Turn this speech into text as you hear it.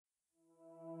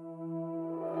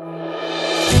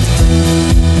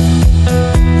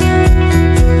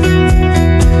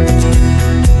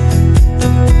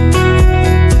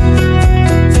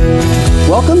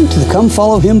Come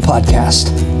Follow Him podcast.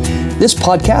 This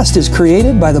podcast is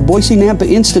created by the Boise Nampa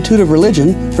Institute of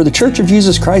Religion for the Church of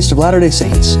Jesus Christ of Latter-day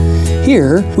Saints.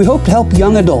 Here, we hope to help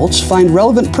young adults find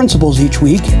relevant principles each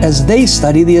week as they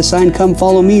study the assigned Come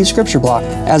Follow Me scripture block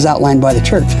as outlined by the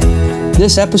church.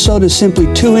 This episode is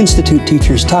simply two Institute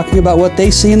teachers talking about what they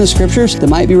see in the scriptures that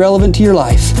might be relevant to your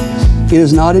life. It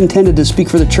is not intended to speak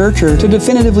for the church or to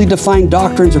definitively define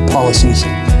doctrines or policies.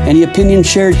 Any opinions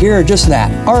shared here are just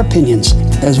that, our opinions,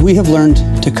 as we have learned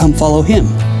to come follow Him.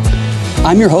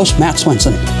 I'm your host, Matt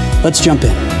Swenson. Let's jump in.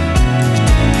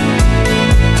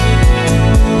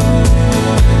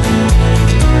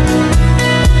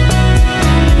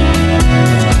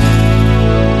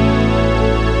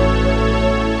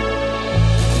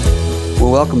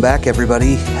 Well, welcome back,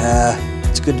 everybody.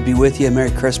 It's good to be with you. Merry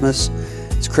Christmas.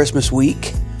 It's Christmas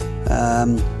week,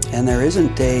 and there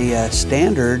isn't a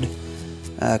standard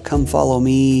Come Follow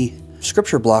Me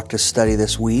scripture block to study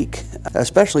this week,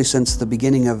 especially since the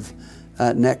beginning of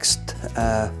next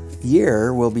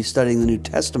year we'll be studying the New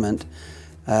Testament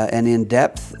and in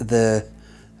depth the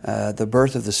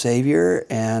birth of the Savior.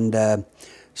 And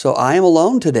so I am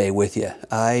alone today with you.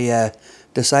 I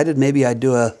decided maybe I'd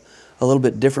do a little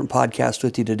bit different podcast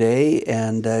with you today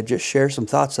and just share some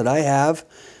thoughts that I have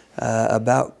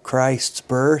about Christ's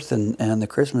birth and the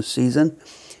Christmas season,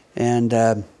 and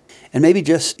maybe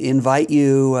just invite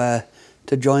you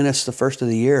to join us the first of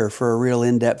the year for a real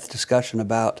in-depth discussion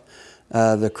about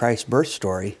the Christ birth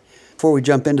story. Before we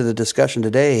jump into the discussion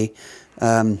today,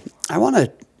 I want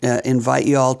to invite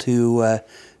you all to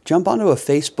jump onto a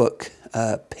Facebook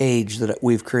page that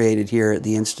we've created here at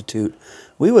the Institute.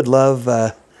 We would love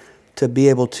to be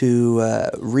able to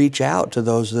reach out to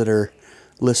those that are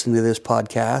listening to this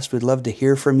podcast. We'd love to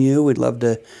hear from you. We'd love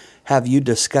to have you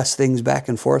discuss things back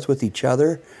and forth with each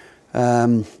other.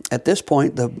 At this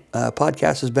point, the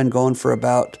podcast has been going for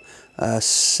about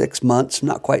 6 months,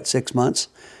 not quite 6 months,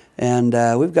 and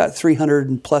we've got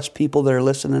 300 plus people that are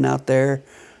listening out there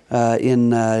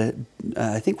in,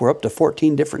 I think we're up to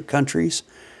 14 different countries,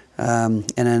 and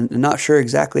I'm not sure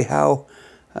exactly how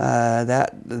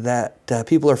that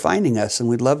people are finding us, and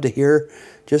we'd love to hear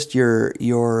just your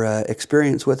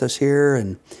experience with us here,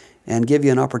 and give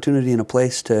you an opportunity and a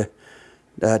place to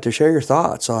share your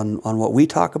thoughts on what we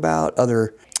talk about,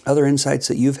 other insights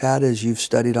that you've had as you've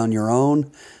studied on your own,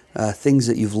 things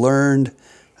that you've learned,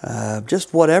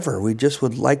 just whatever. We just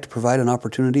would like to provide an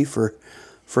opportunity for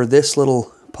this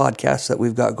little podcast that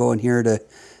we've got going here to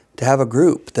have a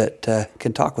group that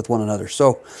can talk with one another.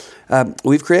 So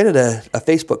we've created a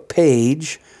Facebook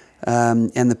page,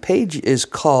 and the page is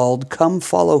called Come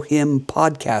Follow Him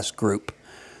Podcast Group.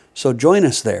 So join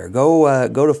us there. Go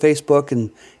to Facebook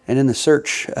and in the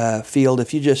search field,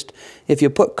 if you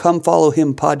put Come Follow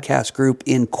Him Podcast Group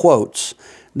in quotes,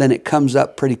 then it comes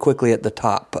up pretty quickly at the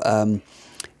top. And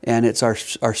it's our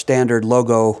standard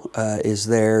logo is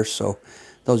there. So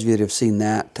those of you that have seen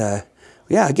that,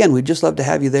 again, we'd just love to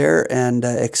have you there, and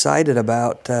excited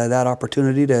about that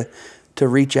opportunity to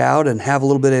reach out and have a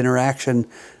little bit of interaction.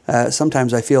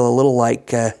 Sometimes I feel a little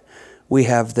like we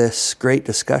have this great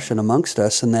discussion amongst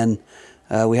us, and then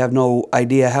we have no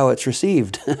idea how it's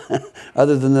received,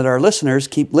 other than that our listeners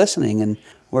keep listening, and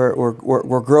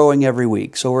we're growing every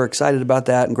week. So we're excited about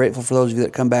that, and grateful for those of you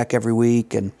that come back every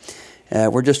week, and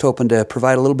we're just hoping to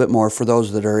provide a little bit more for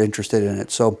those that are interested in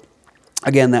it. So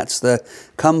again, that's the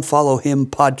Come Follow Him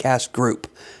Podcast Group,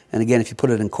 and again, if you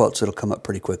put it in quotes, it'll come up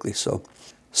pretty quickly. So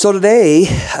today,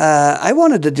 I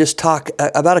wanted to just talk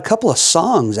about a couple of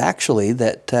songs, actually,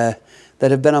 that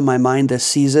have been on my mind this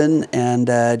season, and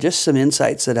just some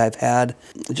insights that I've had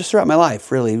just throughout my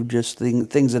life, really, just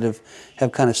things that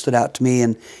have kind of stood out to me.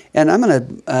 And I'm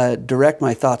going to direct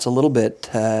my thoughts a little bit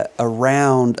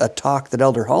around a talk that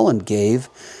Elder Holland gave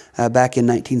back in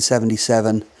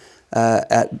 1977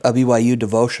 at a BYU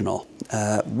devotional.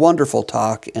 Wonderful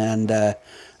talk, and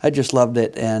I just loved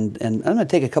it, and I'm going to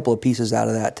take a couple of pieces out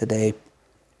of that today.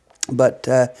 But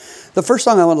the first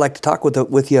song I would like to talk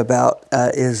with you about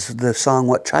is the song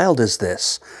 "What Child Is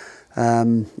This?"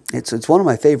 It's one of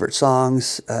my favorite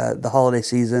songs the holiday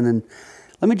season, and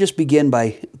let me just begin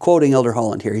by quoting Elder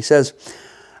Holland here. He says,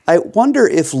 "I wonder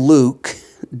if Luke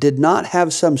did not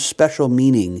have some special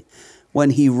meaning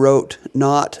when he wrote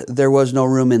not 'there was no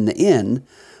room in the inn,'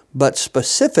 but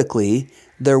specifically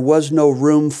 'there was no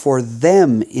room for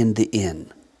them in the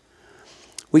inn.'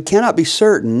 We cannot be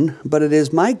certain, but it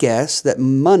is my guess that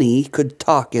money could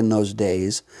talk in those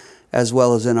days as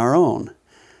well as in our own.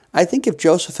 I think if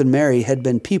Joseph and Mary had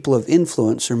been people of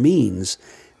influence or means,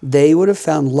 they would have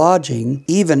found lodging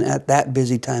even at that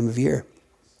busy time of year."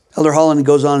 Elder Holland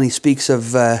goes on and he speaks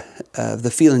of the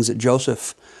feelings that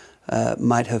Joseph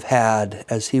might have had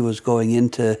as he was going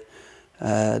into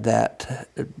that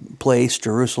place,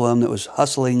 Jerusalem, that was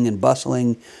hustling and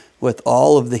bustling with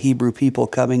all of the Hebrew people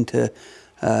coming to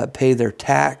pay their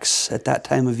tax at that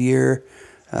time of year.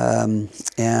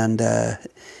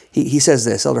 He says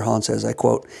this, Elder Holland says, I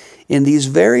quote, "In these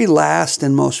very last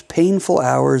and most painful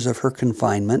hours of her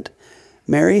confinement,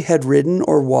 Mary had ridden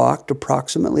or walked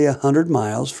approximately 100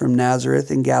 miles from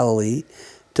Nazareth in Galilee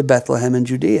to Bethlehem in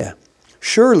Judea.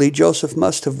 Surely Joseph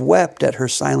must have wept at her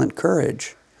silent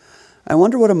courage. I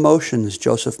wonder what emotions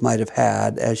Joseph might have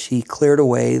had as he cleared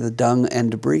away the dung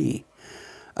and debris.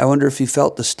 I wonder if he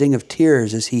felt the sting of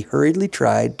tears as he hurriedly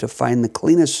tried to find the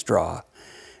cleanest straw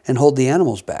and hold the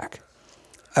animals back.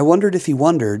 I wondered if he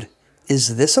wondered,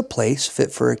 is this a place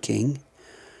fit for a king?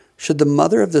 Should the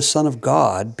mother of the Son of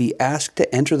God be asked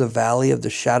to enter the valley of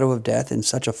the shadow of death in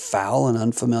such a foul and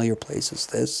unfamiliar place as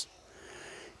this?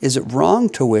 Is it wrong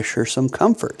to wish her some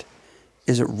comfort?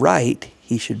 Is it right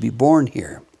he should be born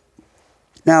here?"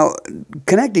 Now,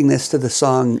 connecting this to the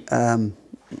song,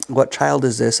 What Child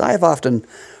Is This? I've often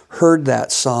heard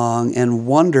that song and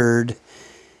wondered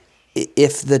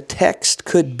if the text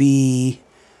could be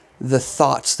the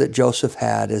thoughts that Joseph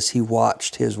had as he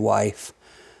watched his wife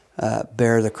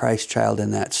bear the Christ child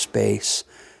in that space.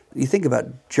 You think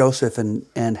about Joseph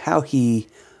and how he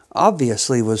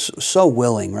obviously was so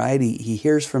willing, right? He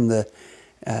hears from the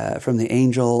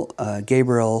angel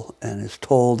Gabriel and is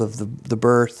told of the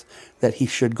birth, that he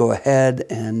should go ahead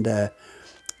and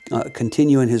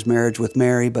continue in his marriage with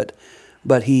Mary,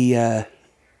 but he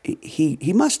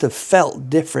must have felt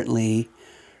differently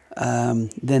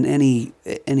than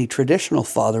any traditional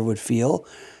father would feel.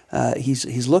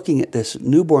 He's looking at this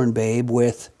newborn babe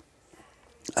with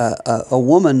a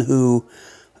woman who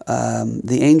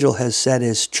the angel has said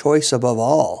is choice above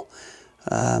all,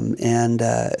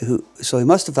 so he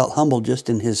must have felt humbled just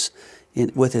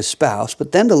with his spouse.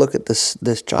 But then to look at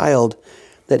this child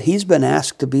that he's been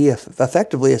asked to be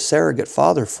effectively a surrogate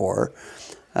father for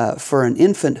an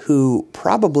infant who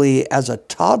probably as a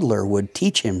toddler would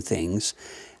teach him things,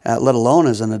 let alone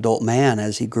as an adult man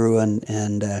as he grew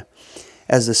and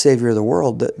as the Savior of the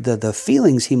world. The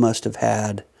feelings he must have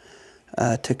had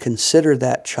to consider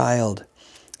that child,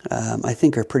 I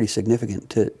think, are pretty significant.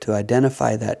 To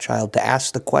identify that child, to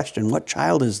ask the question, what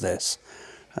child is this?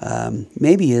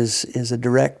 Maybe is a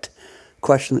direct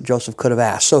question that Joseph could have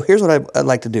asked. So here's what I'd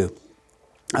like to do.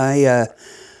 A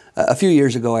few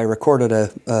years ago, I recorded a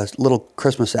little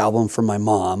Christmas album for my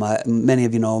mom. Many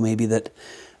of you know maybe that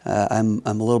I'm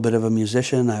a little bit of a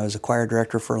musician. I was a choir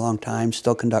director for a long time,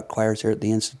 still conduct choirs here at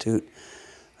the Institute.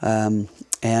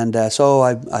 So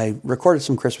I recorded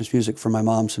some Christmas music for my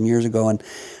mom some years ago, and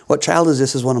What Child Is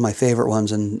This is one of my favorite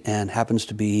ones and happens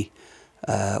to be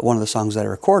one of the songs that I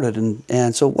recorded.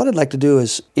 And so what I'd like to do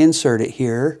is insert it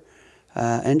here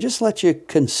and just let you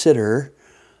consider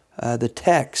the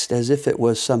text as if it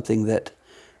was something that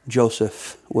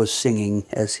Joseph was singing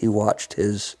as he watched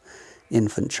his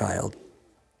infant child.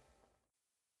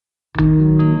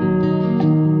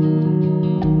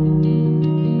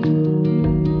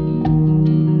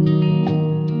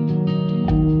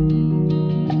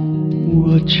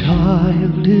 What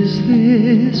child is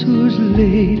this who's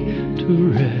laid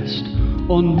to rest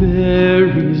on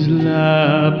Mary's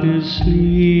lap is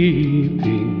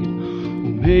sleeping,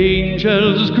 whom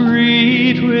angels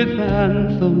greet with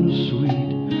anthems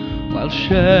sweet, while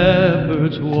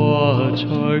shepherds watch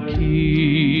are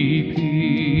keeping?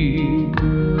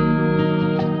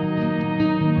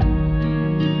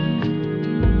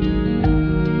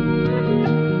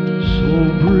 So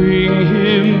bring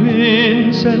him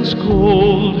incense,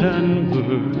 gold, and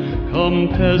myrrh, come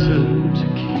peasant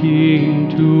king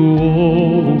to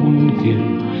own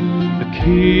him. The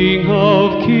King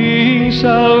of kings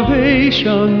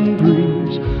salvation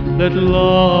brings, let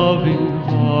loving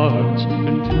hearts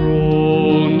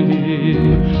enthrone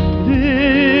him.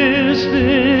 This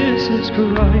is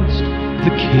Christ,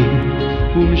 the King,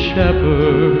 whom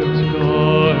shepherds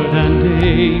guard and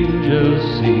angels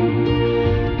sing.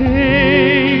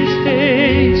 Haste,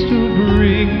 haste to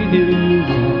bring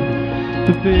him on,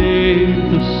 the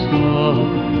babe, the Son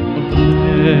of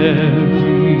Mary.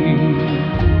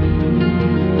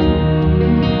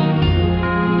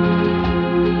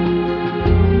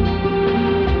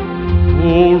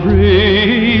 Oh,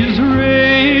 raise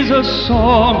a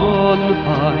song on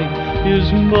high,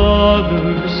 his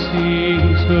mother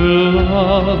sings her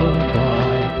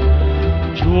lullaby.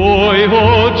 Joy,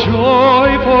 oh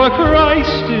joy, for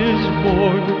Christ is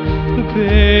born, the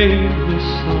babe, the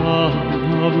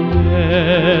Son of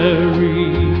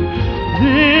Mary.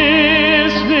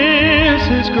 This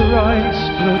is Christ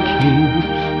the King,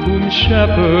 whom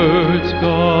shepherds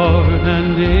guard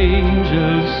and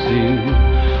angels sing.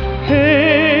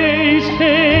 Haste,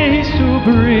 haste to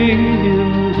bring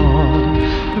him, Lord,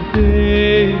 the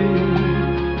babe,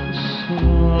 the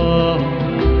Son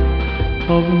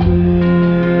of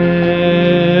Mary.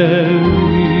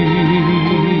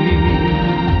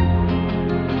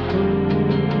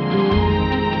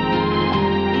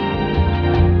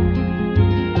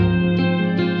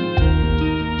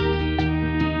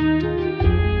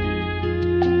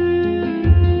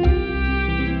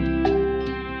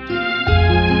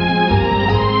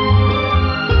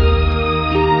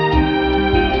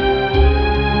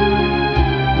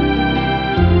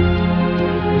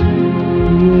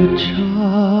 What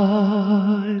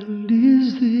child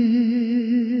is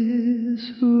this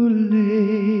who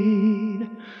laid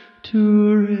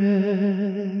to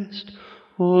rest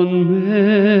on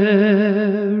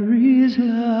Mary's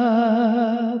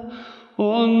lap,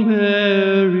 on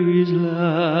Mary's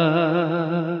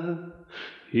lap?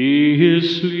 He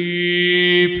is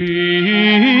sleeping.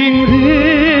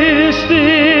 This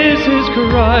is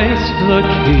Christ the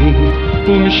King,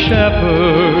 whom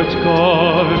shepherds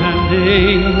guard and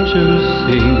angels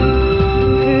sing.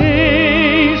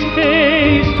 Haste,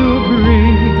 haste to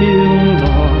bring him,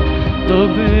 Lord, the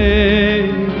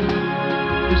babe,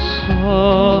 the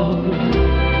Son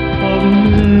of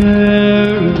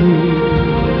Mary.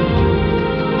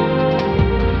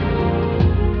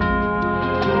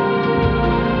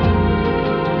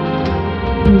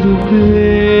 The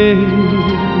babe,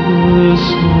 the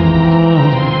Son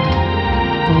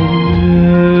of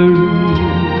Mary.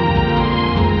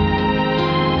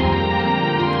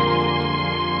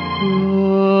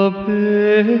 The babe,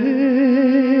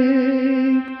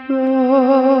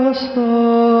 the Son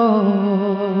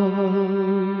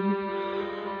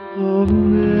of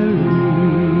Mary.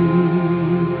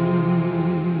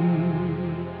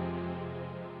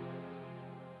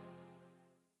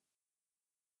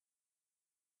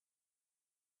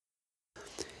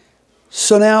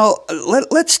 So now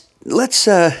let's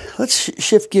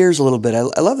shift gears a little bit. I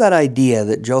love that idea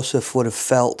that Joseph would have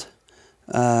felt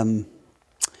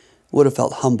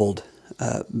humbled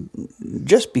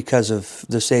just because of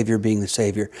the Savior being the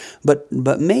Savior, but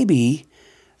maybe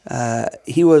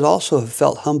he would also have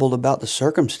felt humbled about the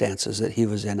circumstances that he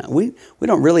was in. We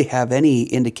don't really have any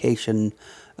indication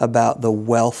about the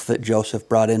wealth that Joseph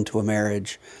brought into a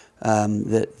marriage,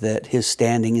 that his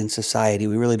standing in society.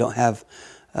 We really don't have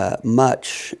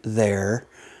much there.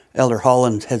 Elder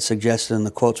Holland had suggested in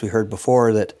the quotes we heard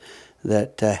before that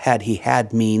had he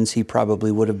had means, he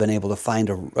probably would have been able to find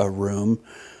a room,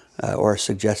 or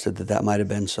suggested that might have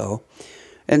been so.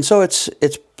 And so it's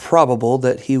probable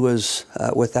that he was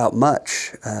without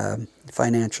much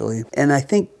financially. And I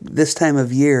think this time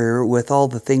of year, with all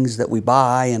the things that we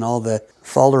buy and all the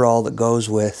falderall that goes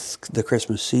with the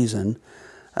Christmas season,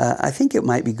 I think it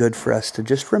might be good for us to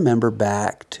just remember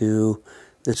back to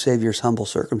the Savior's humble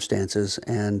circumstances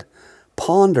and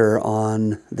ponder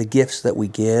on the gifts that we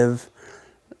give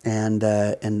and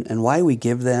why we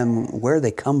give them, where they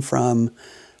come from,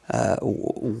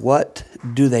 what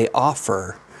do they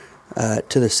offer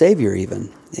to the Savior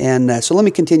even. And so let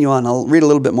me continue on. I'll read a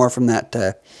little bit more from that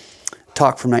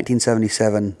talk from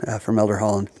 1977 from Elder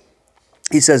Holland.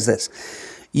 He says this: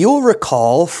 "You'll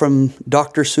recall from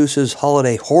Dr. Seuss's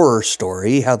holiday horror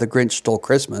story, How the Grinch Stole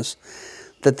Christmas,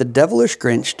 that the devilish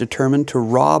Grinch determined to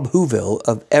rob Whoville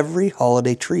of every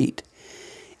holiday treat.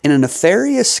 In a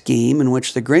nefarious scheme in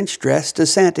which the Grinch dressed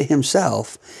as Santa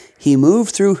himself, he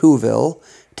moved through Whoville,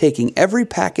 taking every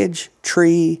package,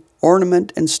 tree,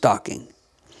 ornament, and stocking.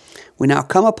 We now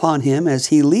come upon him as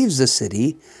he leaves the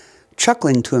city,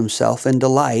 chuckling to himself in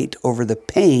delight over the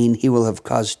pain he will have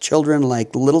caused children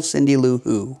like little Cindy Lou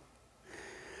Who.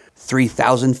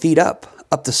 3,000 feet up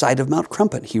the side of Mount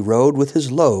Crumpet, he rode with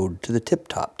his load to the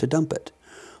tip-top to dump it.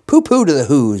 Pooh-pooh to the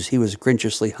Whos, he was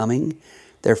grinchiously humming.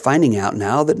 They're finding out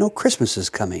now that no Christmas is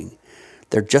coming.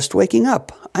 They're just waking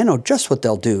up. I know just what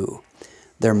they'll do.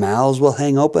 Their mouths will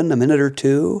hang open a minute or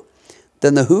two.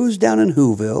 Then the Whos down in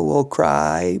Whoville will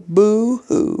cry,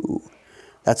 boo-hoo.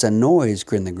 That's a noise,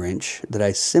 grinned the Grinch, that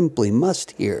I simply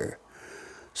must hear.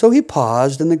 So he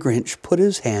paused, and the Grinch put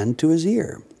his hand to his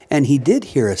ear. And he did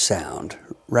hear a sound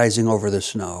rising over the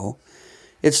snow.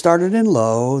 It started in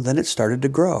low, then it started to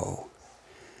grow.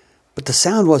 But the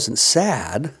sound wasn't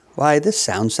sad. Why, this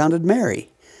sound sounded merry.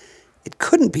 It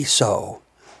couldn't be so,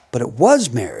 but it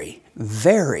was merry,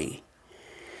 very.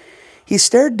 He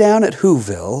stared down at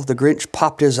Whoville. The Grinch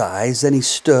popped his eyes. Then he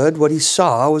stood. What he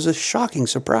saw was a shocking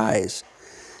surprise.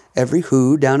 Every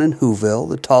Who down in Whoville,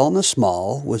 the tall and the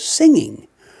small, was singing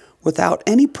without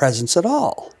any presents at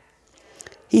all.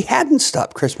 He hadn't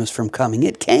stopped Christmas from coming.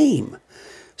 It came.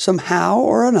 Somehow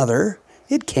or another,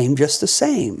 it came just the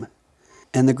same.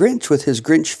 And the Grinch, with his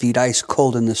Grinch feet ice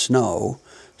cold in the snow,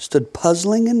 stood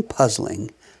puzzling and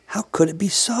puzzling. How could it be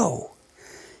so?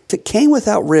 If it came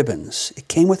without ribbons, it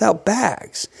came without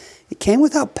bags, it came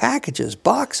without packages,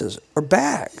 boxes, or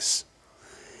bags.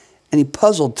 And he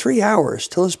puzzled 3 hours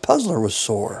till his puzzler was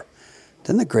sore.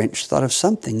 Then the Grinch thought of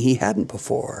something he hadn't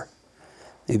before.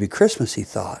 Maybe Christmas, he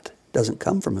thought, doesn't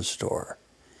come from a store.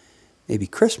 Maybe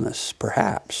Christmas,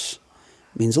 perhaps,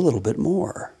 means a little bit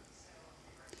more.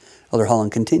 Elder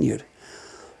Holland continued,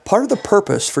 part of the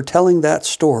purpose for telling that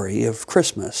story of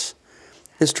Christmas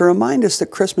is to remind us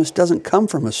that Christmas doesn't come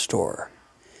from a store.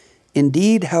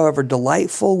 Indeed, however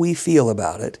delightful we feel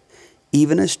about it,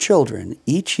 even as children,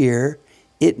 each year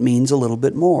it means a little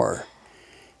bit more.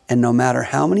 And no matter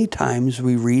how many times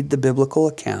we read the biblical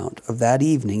account of that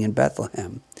evening in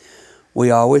Bethlehem,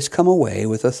 we always come away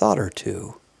with a thought or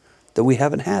two that we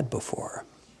haven't had before.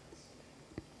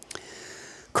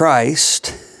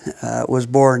 Christ was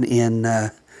born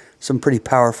in some pretty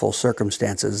powerful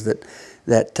circumstances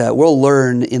that we'll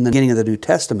learn in the beginning of the New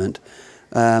Testament,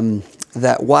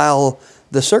 that while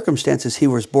the circumstances he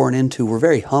was born into were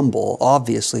very humble,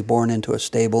 obviously born into a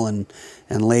stable and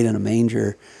laid in a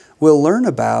manger, we'll learn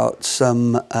about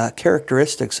some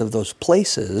characteristics of those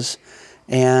places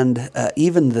and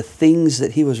even the things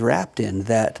that he was wrapped in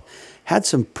that had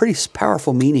some pretty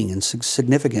powerful meaning and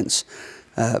significance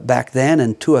back then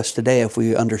and to us today if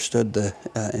we understood the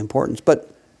importance.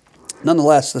 But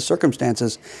nonetheless, the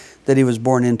circumstances that he was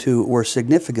born into were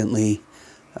significantly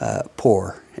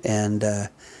poor. And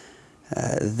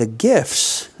the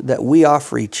gifts that we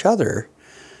offer each other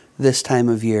this time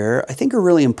of year, I think are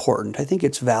really important. I think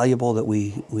it's valuable that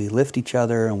we lift each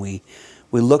other and we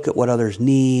look at what others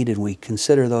need and we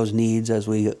consider those needs as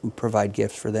we provide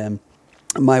gifts for them.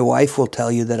 My wife will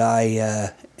tell you that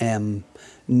I am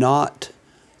not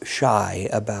shy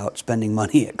about spending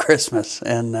money at Christmas,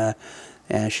 and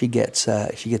she gets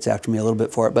after me a little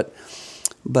bit for it.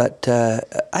 But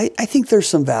I think there's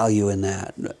some value in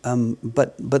that.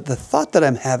 But the thought that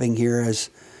I'm having here as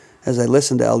I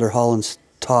listen to Elder Holland's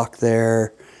talk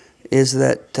there is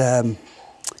that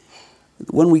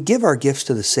when we give our gifts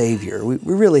to the Savior, we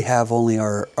really have only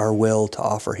our will to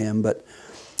offer Him. But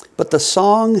the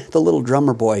song, The Little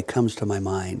Drummer Boy, comes to my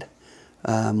mind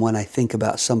when I think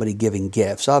about somebody giving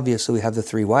gifts. Obviously, we have the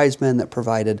 3 wise men that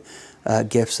provided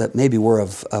gifts that maybe were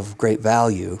of great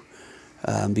value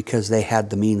because they had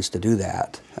the means to do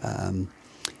that.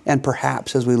 And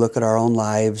perhaps as we look at our own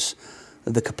lives,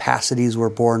 the capacities we're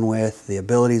born with, the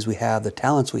abilities we have, the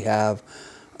talents we have,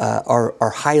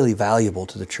 are highly valuable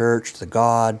to the church, to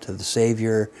God, to the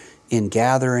Savior, in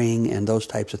gathering and those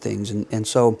types of things. And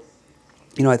so,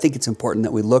 I think it's important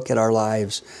that we look at our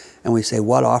lives and we say,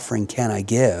 what offering can I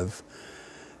give?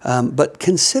 But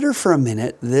consider for a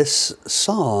minute this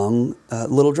song,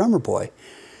 Little Drummer Boy.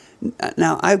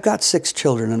 Now, I've got 6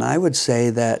 children, and I would say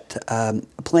that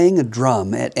playing a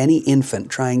drum at any infant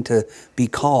trying to be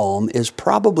calm is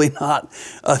probably not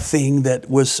a thing that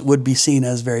would be seen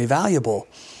as very valuable.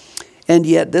 And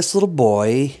yet this little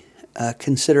boy,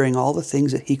 considering all the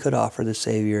things that he could offer the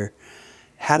Savior,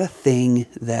 had a thing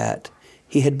that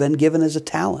he had been given as a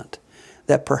talent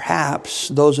that perhaps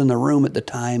those in the room at the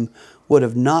time would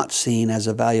have not seen as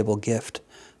a valuable gift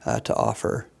to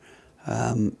offer.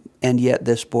 And yet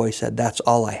this boy said, that's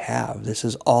all I have. This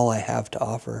is all I have to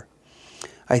offer.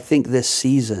 I think this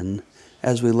season,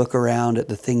 as we look around at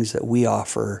the things that we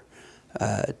offer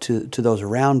to those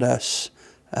around us,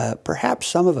 perhaps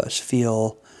some of us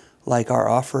feel like our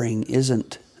offering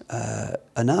isn't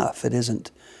enough. It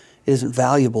isn't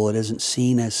valuable. It isn't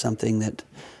seen as something that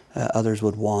others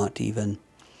would want even.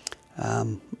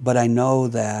 But I know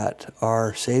that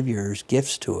our Savior's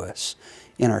gifts to us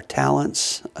in our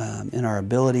talents, in our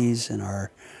abilities, in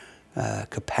our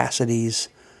capacities,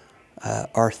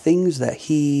 are things that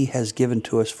He has given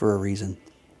to us for a reason,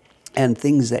 and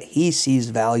things that He sees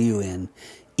value in,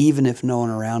 even if no one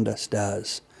around us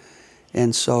does.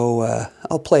 And so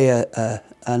I'll play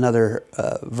another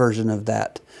version of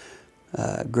that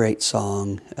great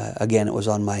song. Again, it was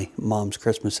on my mom's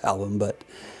Christmas album,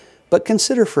 but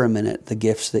consider for a minute the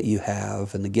gifts that you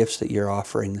have and the gifts that you're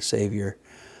offering the Savior.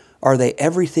 Are they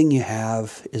everything you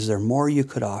have? Is there more you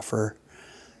could offer?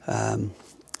 And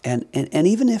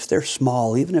even if they're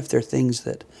small, even if they're things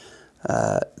that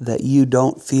you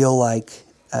don't feel like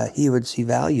He would see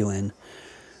value in,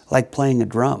 like playing a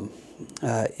drum,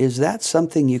 is that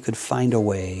something you could find a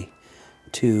way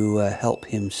to help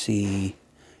Him see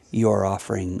your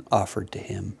offering offered to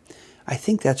Him? I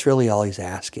think that's really all He's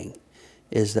asking,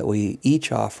 is that we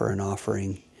each offer an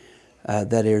offering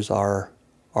that is our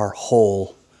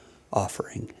whole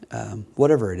offering,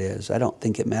 whatever it is. I don't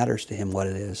think it matters to him what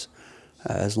it is,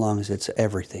 as long as it's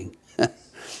everything,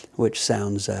 which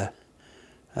sounds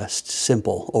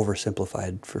simple,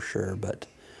 oversimplified for sure. But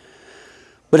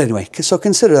anyway, so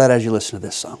consider that as you listen to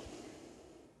this song.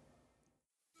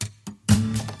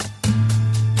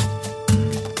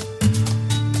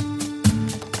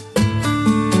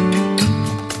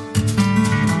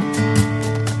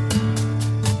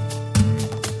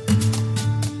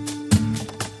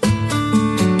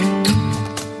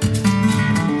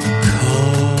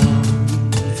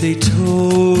 They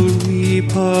told me,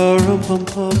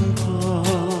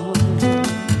 pa-rum-pum-pum-pum,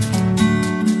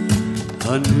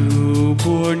 a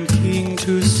newborn king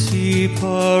to see,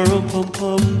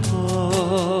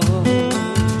 pa-rum-pum-pum-pum.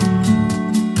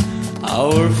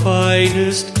 Our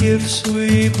finest gifts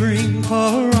we bring,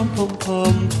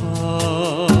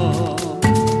 pa-rum-pum-pum-pum,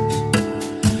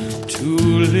 to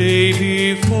lay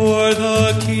before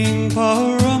the king,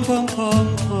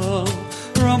 pa-rum-pum-pum-pum,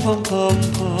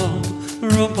 rum-pum-pum-pum.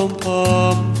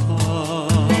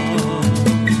 Rum-pum-pum-pum.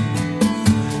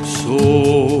 So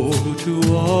to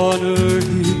honor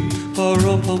him,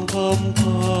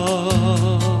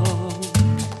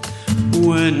 rum-pum-pum-pum,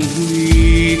 when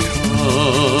we come,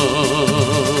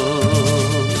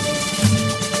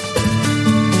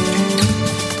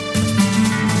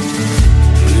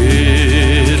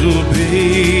 little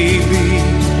baby,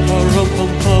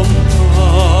 rum-pum-pum-pum,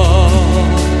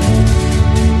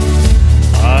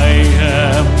 I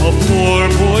am a poor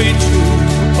boy too,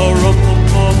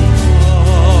 rum-pum-pum-pum.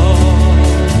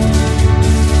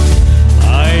 I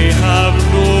have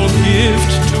no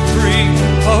gift to bring,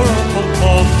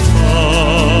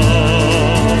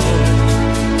 rum-pum-pum-pum,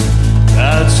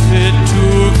 that's fit to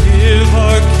give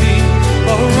our king,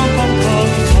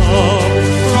 rum-pum-pum-pum,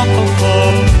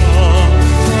 rum-pum-pum-pum,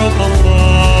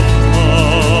 rum-pum-pum-pum.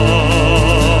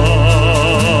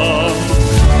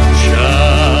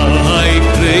 Shall I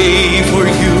play for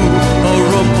you a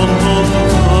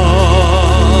rum-pum-pum-pum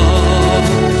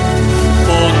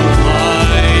on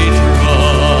my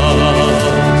drum,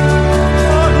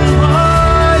 on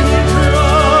my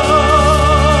drum?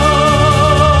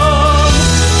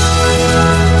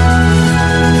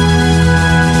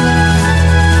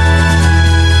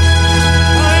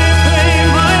 I play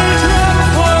my drum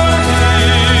for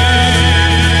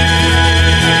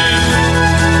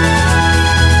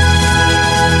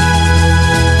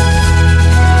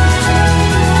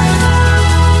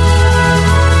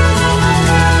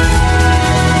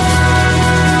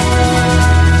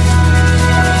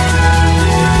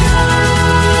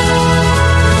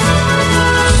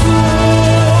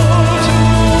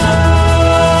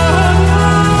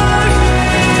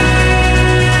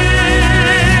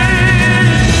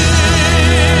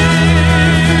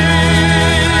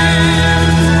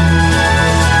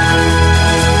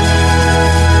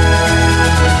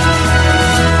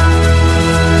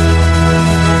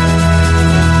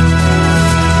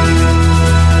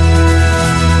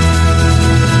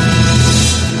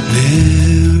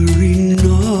Mary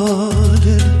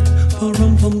nodded,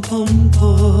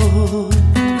 pa-rum-pum-pum-pum.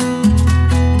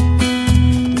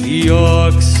 The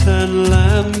ox and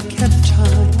lamb kept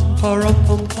time,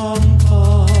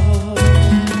 pa-rum-pum-pum-pum.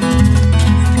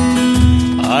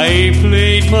 I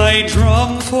played my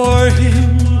drum for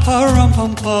him,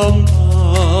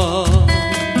 pa-rum-pum-pum-pum.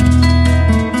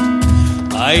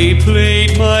 I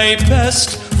played my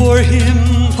best for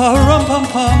him,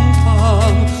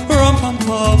 pa-rum-pum-pum-pum,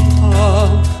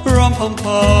 rum-pum-pum-pum,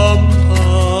 rum-pum-pum-pum.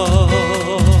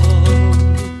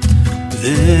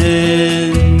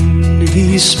 Then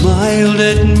he smiled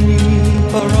at me,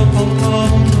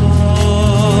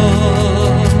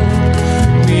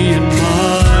 pa-rum-pum-pum-pum, me and my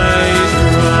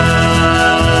drum.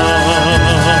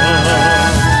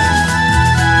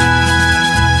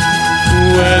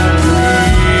 When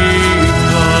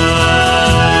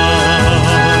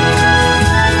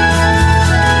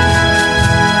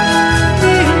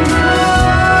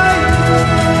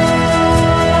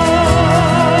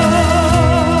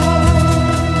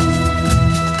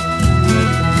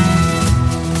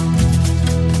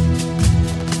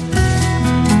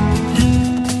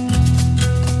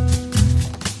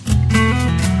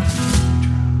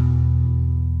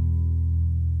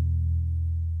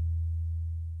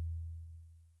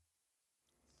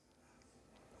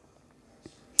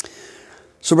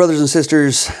So brothers and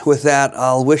sisters, with that,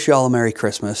 I'll wish you all a Merry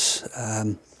Christmas.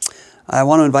 I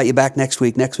want to invite you back next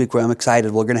week. Next week, I'm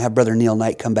excited. We're going to have Brother Neil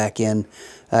Knight come back in.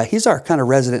 He's our kind of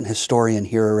resident historian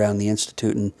here around the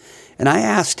Institute. And I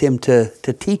asked him to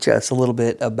teach us a little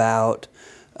bit about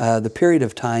the period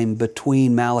of time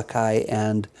between Malachi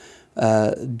and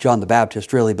John the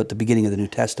Baptist, really, but the beginning of the New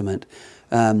Testament.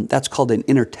 That's called an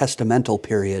intertestamental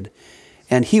period.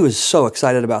 And he was so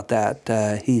excited about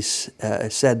that. He's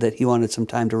said that he wanted some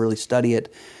time to really study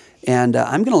it. And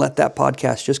I'm going to let that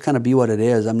podcast just kind of be what it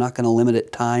is. I'm not going to limit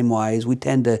it time-wise. We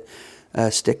tend to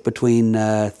stick between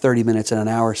 30 minutes and an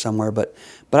hour somewhere, but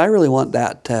I really want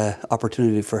that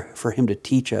opportunity for him to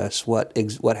teach us what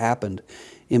happened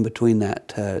in between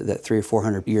that 300 or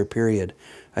 400 year period.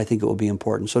 I think it will be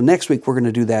important. So next week we're going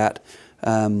to do that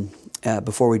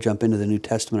before we jump into the New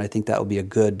Testament. I think that will be a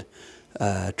good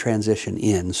transition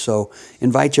in. So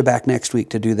invite you back next week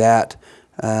to do that.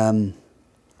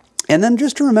 And then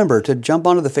just to remember to jump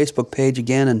onto the Facebook page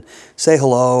again and say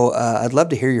hello. I'd love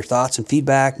to hear your thoughts and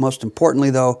feedback. Most importantly,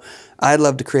 though, I'd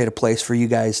love to create a place for you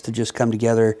guys to just come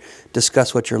together,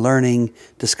 discuss what you're learning,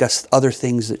 discuss other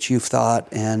things that you've thought,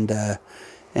 and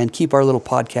keep our little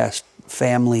podcast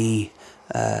family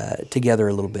together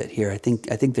a little bit here. I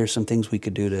think there's some things we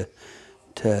could do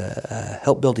to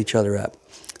help build each other up.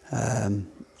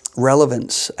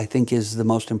 Relevance, I think, is the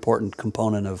most important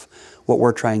component of what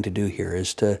we're trying to do here,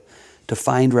 is to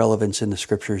find relevance in the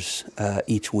Scriptures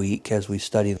each week as we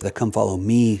study the Come Follow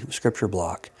Me Scripture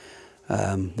block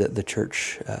that the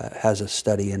church has us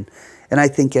study. And I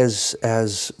think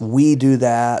as we do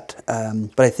that,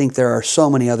 but I think there are so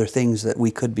many other things that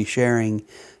we could be sharing.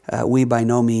 We by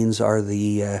no means are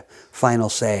the final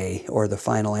say or the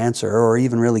final answer or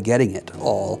even really getting it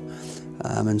all.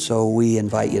 And so we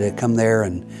invite you to come there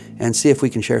and see if we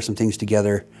can share some things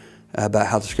together about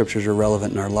how the Scriptures are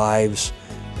relevant in our lives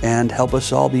and help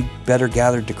us all be better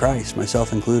gathered to Christ,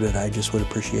 myself included. I just would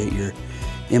appreciate your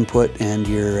input and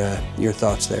your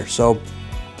thoughts there. So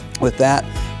with that,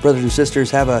 brothers and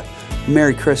sisters, have a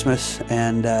Merry Christmas,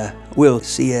 and we'll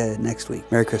see you next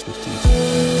week. Merry Christmas to you.